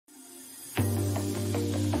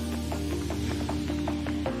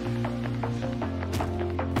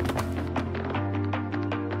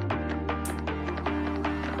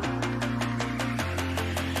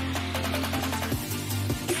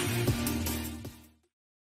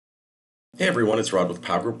Hey everyone, it's Rod with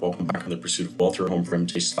Power Group. Welcome back on the Pursuit of Wealth, your home for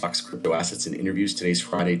MJ stocks, crypto assets, and interviews. Today's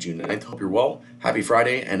Friday, June 9th. Hope you're well. Happy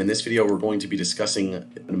Friday. And in this video, we're going to be discussing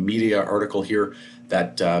a media article here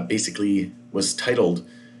that basically was titled,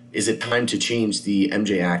 "Is it time to change the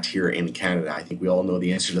MJ Act here in Canada?" I think we all know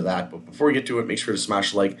the answer to that. But before we get to it, make sure to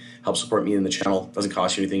smash a like, help support me in the channel. It doesn't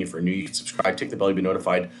cost you anything. If you're new, you can subscribe, tick the bell to be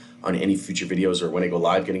notified on any future videos or when I go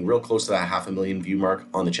live, getting real close to that 500,000 view mark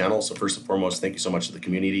on the channel. So first and foremost, thank you so much to the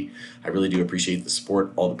community. I really do appreciate the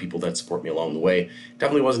support, all the people that support me along the way.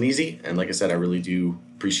 Definitely wasn't easy. And like I said, I really do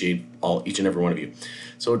appreciate each and every one of you.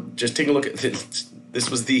 So just take a look at this.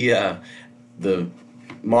 This was the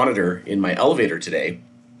monitor in my elevator today.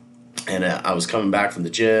 And I was coming back from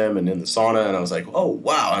the gym and in the sauna, and I was like, oh,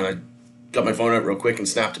 wow. And I got my phone out real quick and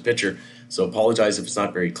snapped a picture. So apologize if it's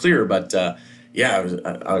not very clear, but yeah,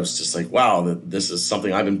 I was just like, wow, this is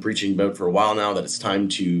something I've been preaching about for a while now, that it's time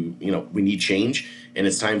to, we need change. And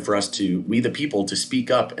it's time for us we the people, to speak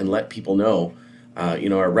up and let people know,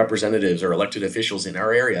 our representatives or elected officials in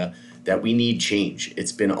our area, that we need change.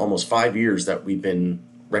 It's been almost 5 years that we've been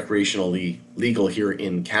recreationally legal here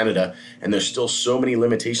in Canada, and there's still so many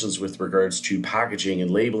limitations with regards to packaging and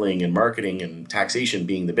labeling and marketing, and taxation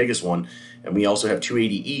being the biggest one. And we also have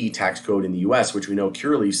 280E tax code in the US, which we know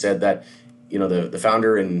Curaleaf said that, the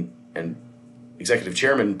founder and executive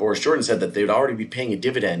chairman, Boris Jordan, said that they would already be paying a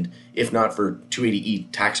dividend if not for 280E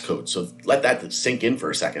tax code. So let that sink in for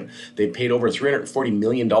a second. They paid over $340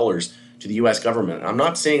 million to the U.S. government. I'm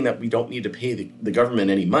not saying that we don't need to pay the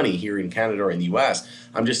government any money here in Canada or in the U.S.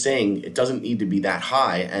 I'm just saying it doesn't need to be that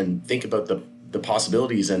high, and think about the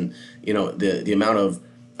possibilities and, the amount of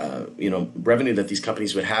revenue that these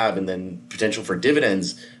companies would have, and then potential for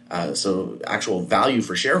dividends. So actual value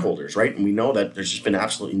for shareholders, right? And we know that there's just been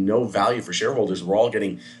absolutely no value for shareholders. We're all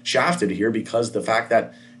getting shafted here because the fact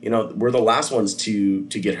that, we're the last ones to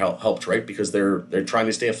get helped, right? Because they're trying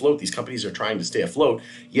to stay afloat. These companies are trying to stay afloat.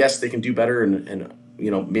 Yes, they can do better and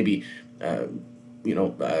maybe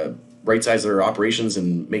right size their operations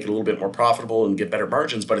and make it a little bit more profitable and get better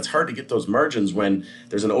margins, but it's hard to get those margins when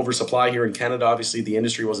there's an oversupply here in Canada. Obviously, the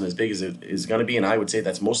industry wasn't as big as it is going to be, and I would say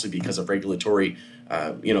that's mostly because of regulatory,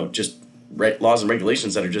 laws and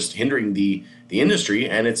regulations that are just hindering the industry,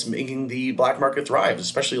 and it's making the black market thrive,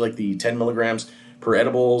 especially like the 10 milligrams per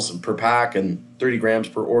edibles per pack and 30 grams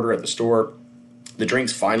per order at the store. The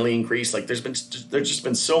drinks finally increased. Like there's just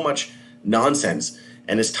been so much nonsense.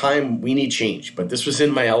 And it's time we need change. But this was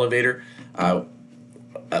in my elevator. Like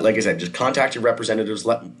I said, just contact your representatives,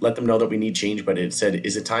 let them know that we need change. But it said,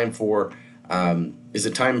 is it time for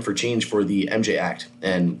change for the MJ Act?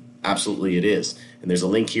 And absolutely it is. And there's a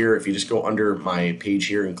link here. If you just go under my page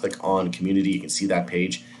here and click on community, you can see that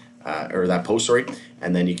page, or that post, sorry.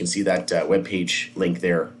 And then you can see that web page link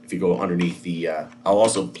there. If you go underneath I'll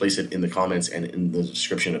also place it in the comments and in the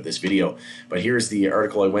description of this video. But here's the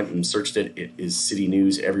article. I went and searched it. It is City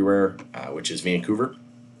News Everywhere, which is Vancouver.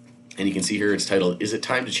 And you can see here it's titled, "Is it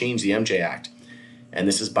time to change the MJ Act?" And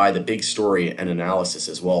this is by The Big Story and Analysis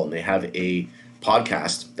as well. And they have a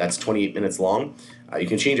podcast that's 28 minutes long. You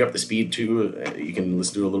can change up the speed too. You can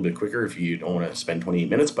listen to it a little bit quicker if you don't want to spend 28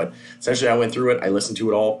 minutes. But essentially, I went through it. I listened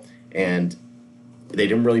to it all. And they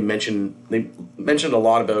didn't really they mentioned a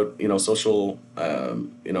lot about, social,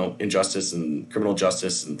 injustice and criminal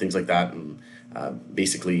justice and things like that. And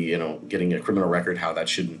basically, getting a criminal record, how that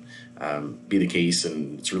shouldn't be the case.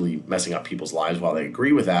 And it's really messing up people's lives. While I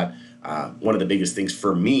agree with that, one of the biggest things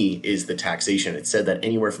for me is the taxation. It said that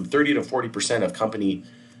anywhere from 30 to 40% of company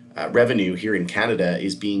revenue here in Canada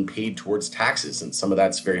is being paid towards taxes. And some of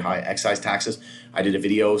that's very high excise taxes. I did a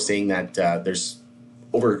video saying that there's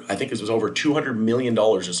I think it was over $200 million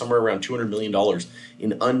or somewhere around $200 million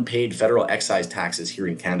in unpaid federal excise taxes here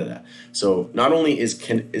in Canada. So not only is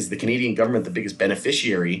the Canadian government the biggest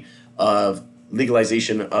beneficiary of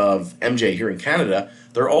legalization of MJ here in Canada,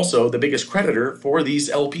 they're also the biggest creditor for these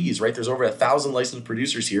LPs, right? There's over 1,000 licensed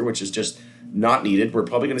producers here, which is just not needed. We're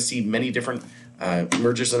probably going to see many different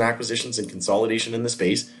mergers and acquisitions and consolidation in the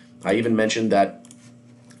space. I even mentioned that,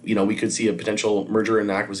 we could see a potential merger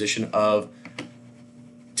and acquisition of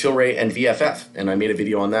Tilray and VFF, and I made a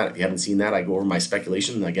video on that. If you haven't seen that, I go over my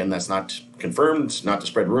speculation. Again, that's not confirmed, not to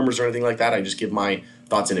spread rumors or anything like that. I just give my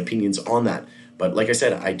thoughts and opinions on that. But like I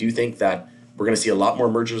said, I do think that we're going to see a lot more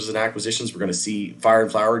mergers and acquisitions. We're going to see Fire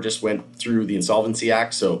and Flower just went through the Insolvency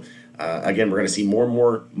Act. So again, we're going to see more and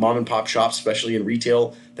more mom and pop shops, especially in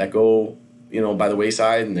retail, that go, by the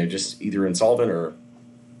wayside, and they're just either insolvent or,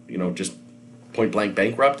 just point blank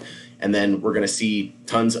bankrupt. And then we're going to see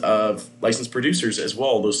tons of licensed producers as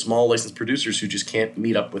well, those small licensed producers who just can't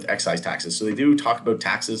meet up with excise taxes. So they do talk about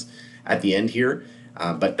taxes at the end here.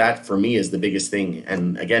 But that for me is the biggest thing.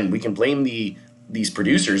 And again, we can blame these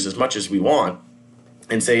producers as much as we want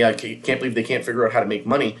and say I can't believe they can't figure out how to make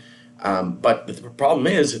money. But the problem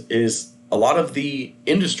is a lot of the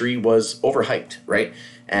industry was overhyped, right?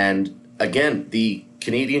 And again, the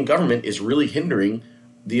Canadian government is really hindering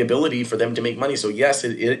the ability for them to make money. So yes,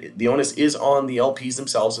 the onus is on the LPs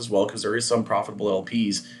themselves as well, because there is some profitable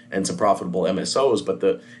LPs and some profitable MSOs.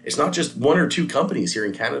 But it's not just one or two companies here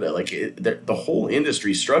in Canada. Like the whole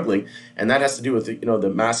industry is struggling, and that has to do with the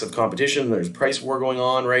massive competition. There's price war going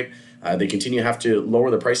on, right? They continue to have to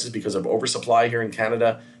lower the prices because of oversupply here in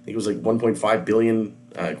Canada. I think it was like 1.5 billion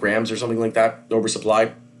grams or something like that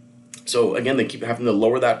oversupply. So again, they keep having to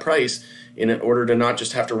lower that price in order to not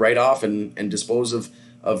just have to write off and dispose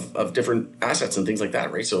of different assets and things like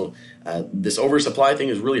that, right? So this oversupply thing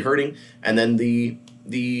is really hurting, and then the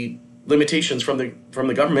limitations from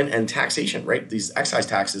the government and taxation, right? These excise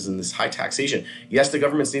taxes and this high taxation. Yes, the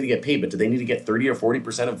governments need to get paid, but do they need to get 30 or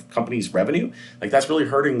 40% of companies' revenue? Like that's really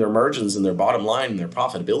hurting their margins and their bottom line and their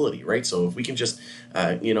profitability, right? So if we can just,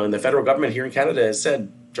 and the federal government here in Canada has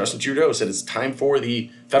said, Justin Trudeau said it's time for the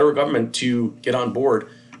federal government to get on board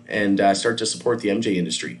and start to support the MJ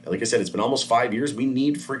industry. Like I said, it's been almost 5 years. We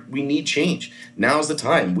need change. Now's the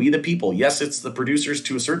time. We the people. Yes, it's the producers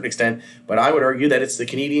to a certain extent, but I would argue that it's the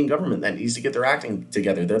Canadian government that needs to get their acting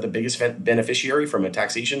together. They're the biggest beneficiary from a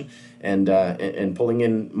taxation and pulling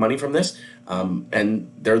in money from this,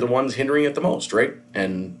 and they're the ones hindering it the most, right?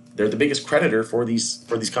 And they're the biggest creditor for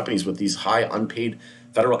these companies with these high unpaid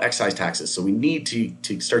federal excise taxes. So we need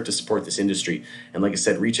to start to support this industry. And like I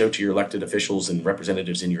said, reach out to your elected officials and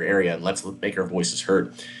representatives in your area, and let's make our voices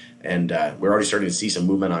heard. And we're already starting to see some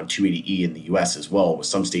movement on 280E in the US as well, with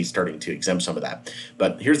some states starting to exempt some of that.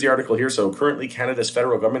 But here's the article here. So currently, Canada's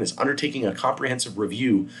federal government is undertaking a comprehensive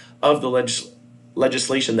review of the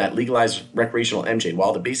legislation that legalized recreational MJ.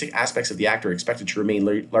 While the basic aspects of the act are expected to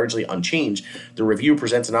remain largely unchanged, the review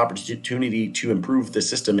presents an opportunity to improve the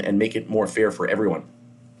system and make it more fair for everyone.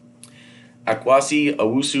 Akwasi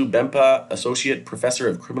Owusu-Bempah, Associate Professor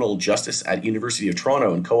of Criminal Justice at University of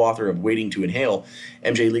Toronto and co-author of Waiting to Inhale,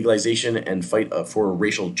 MJ Legalization and Fight for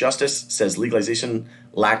Racial Justice, says legalization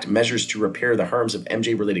lacked measures to repair the harms of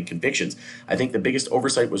MJ-related convictions. I think the biggest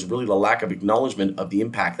oversight was really the lack of acknowledgement of the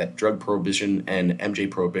impact that drug prohibition and MJ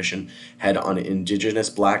prohibition had on Indigenous,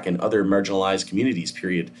 Black, and other marginalized communities,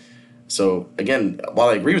 period. So again, while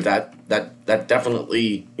I agree with that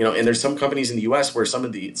definitely, and there's some companies in the U.S. where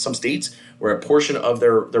some states where a portion of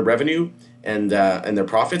their revenue and their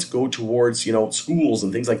profits go towards schools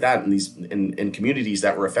and things like that in these in communities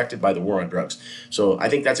that were affected by the war on drugs. So I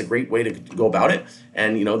think that's a great way to go about it.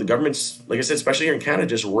 And the government's, like I said, especially here in Canada,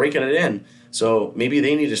 just raking it in. So maybe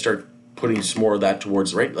they need to start putting some more of that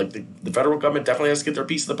towards, right? Like the federal government definitely has to get their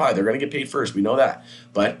piece of the pie. They're going to get paid first. We know that.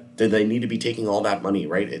 But they need to be taking all that money,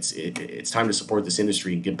 right? It's time to support this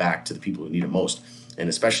industry and give back to the people who need it most. And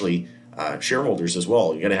especially shareholders as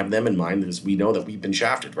well. You got to have them in mind, because we know that we've been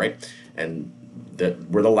shafted, right? And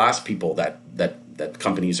that we're the last people that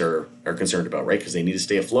companies are concerned about, right? Because they need to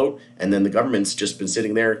stay afloat. And then the government's just been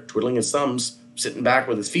sitting there twiddling its thumbs, sitting back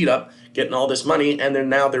with his feet up, getting all this money, and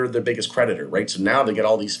they're the biggest creditor, right? So now they get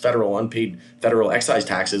all these unpaid federal excise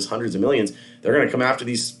taxes, hundreds of millions. They're going to come after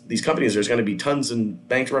these companies. There's going to be tons of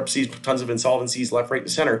bankruptcies, tons of insolvencies left, right,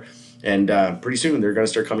 and center. And pretty soon they're going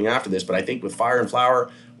to start coming after this. But I think with Fire and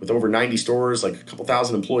Flower, with over 90 stores, like a couple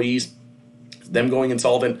thousand employees, them going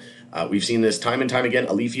insolvent, we've seen this time and time again.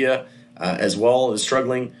 Alethea as well is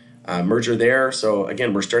struggling, merger there. So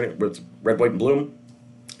again, we're starting with Red, White, and Bloom.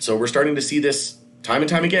 So we're starting to see this time and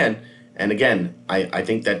time again. And again, I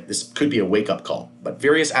think that this could be a wake-up call. But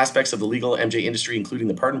various aspects of the legal MJ industry, including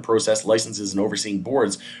the pardon process, licenses, and overseeing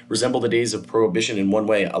boards, resemble the days of prohibition in one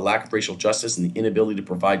way: a lack of racial justice and the inability to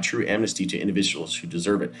provide true amnesty to individuals who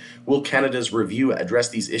deserve it. Will Canada's review address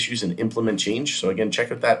these issues and implement change? So again,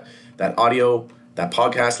 check out that audio, that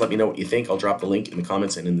podcast. Let me know what you think. I'll drop the link in the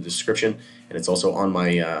comments and in the description. And it's also on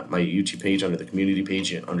my my YouTube page, under the community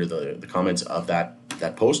page, under the comments of that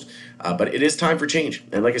post. But it is time for change.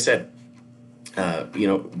 And like I said,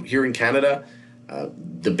 here in Canada,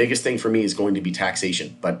 the biggest thing for me is going to be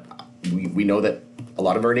taxation. But we know that a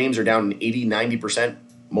lot of our names are down 80, 90%.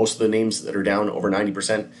 Most of the names that are down over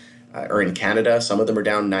 90% are in Canada. Some of them are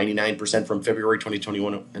down 99% from February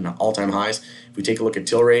 2021 and all-time highs. If we take a look at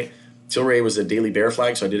Tilray was a daily bear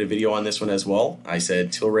flag, so I did a video on this one as well. I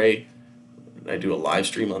said Tilray, did I do a live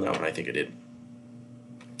stream on that one? I think I did.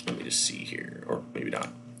 Let me just see here, or maybe not.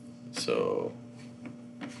 So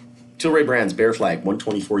Tilray Brands, bear flag,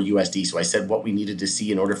 124 USD. So I said what we needed to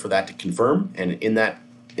see in order for that to confirm. And in that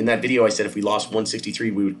in that video, I said if we lost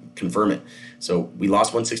 163, we would confirm it. So we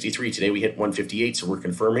lost 163. Today we hit 158, so we're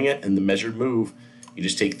confirming it. And the measured move, you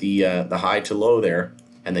just take the high to low there,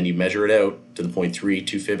 and then you measure it out to the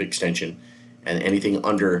 0.32 fib extension. And anything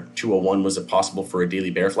under 201 was possible for a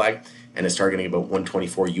daily bear flag, and it's targeting about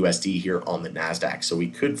 124 USD here on the NASDAQ. So we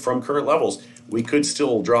could, from current levels, we could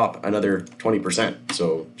still drop another 20%.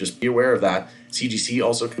 So just be aware of that. CGC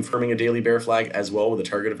also confirming a daily bear flag as well with a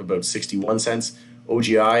target of about 61 cents.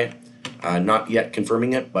 OGI, not yet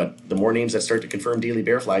confirming it, but the more names that start to confirm daily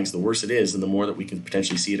bear flags, the worse it is, and the more that we can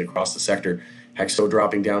potentially see it across the sector. Hexo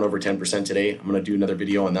dropping down over 10% today. I'm going to do another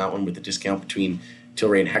video on that one with the discount between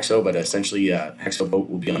Tilray and Hexo, but essentially Hexo vote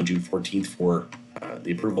will be on June 14th for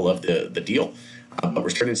the approval of the deal. But we're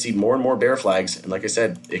starting to see more and more bear flags, and like I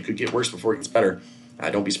said, it could get worse before it gets better.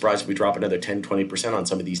 Don't be surprised if we drop another 10-20% on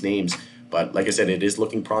some of these names, but like I said, it is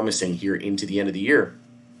looking promising here into the end of the year,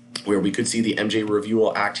 where we could see the MJ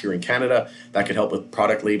Reviewal Act here in Canada. That could help with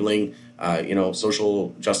product labeling,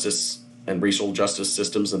 social justice and racial justice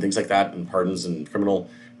systems and things like that, and pardons and criminal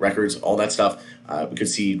records, all that stuff. We could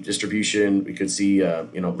see distribution, we could see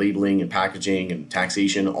labeling and packaging and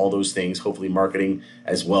taxation, all those things, hopefully marketing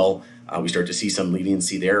as well. We start to see some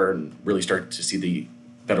leniency there and really start to see the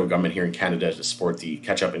federal government here in Canada to support the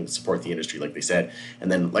catch up and support the industry, like they said.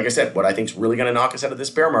 And then, like I said, what I think is really going to knock us out of this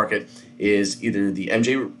bear market is either the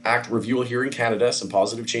MJ Act reviewal here in Canada, some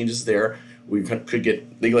positive changes there. We could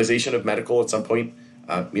get legalization of medical at some point.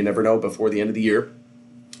 You never know, before the end of the year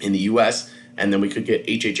in the US. And then we could get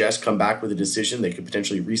HHS come back with a decision. They could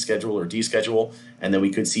potentially reschedule or deschedule. And then we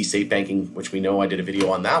could see safe banking, which we know I did a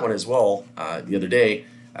video on that one as well the other day.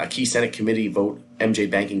 A key Senate committee vote MJ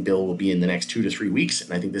banking bill will be in the next 2 to 3 weeks.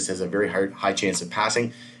 And I think this has a very high chance of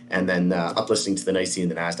passing and then uplisting to the NYSE and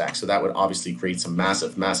the NASDAQ. So that would obviously create some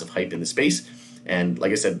massive hype in the space. And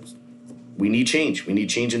like I said, we need change. We need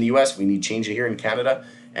change in the US. We need change here in Canada.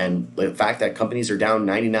 And the fact that companies are down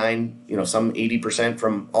 99, some 80%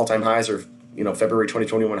 from all-time highs or, February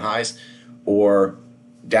 2021 highs, or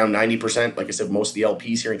down 90%. Like I said, most of the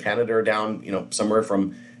LPs here in Canada are down, somewhere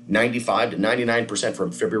from 95 to 99%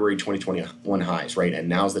 from February 2021 highs, right? And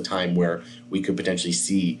now's the time where we could potentially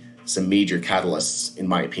see some major catalysts, in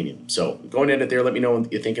my opinion. So going in it there, let me know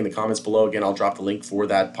what you think in the comments below. Again, I'll drop the link for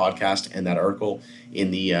that podcast and that article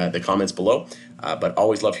in the comments below. But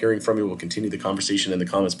always love hearing from you. We'll continue the conversation in the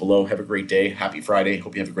comments below. Have a great day. Happy Friday.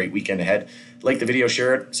 Hope you have a great weekend ahead. Like the video,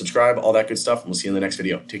 share it, subscribe, all that good stuff. And we'll see you in the next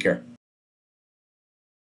video. Take care.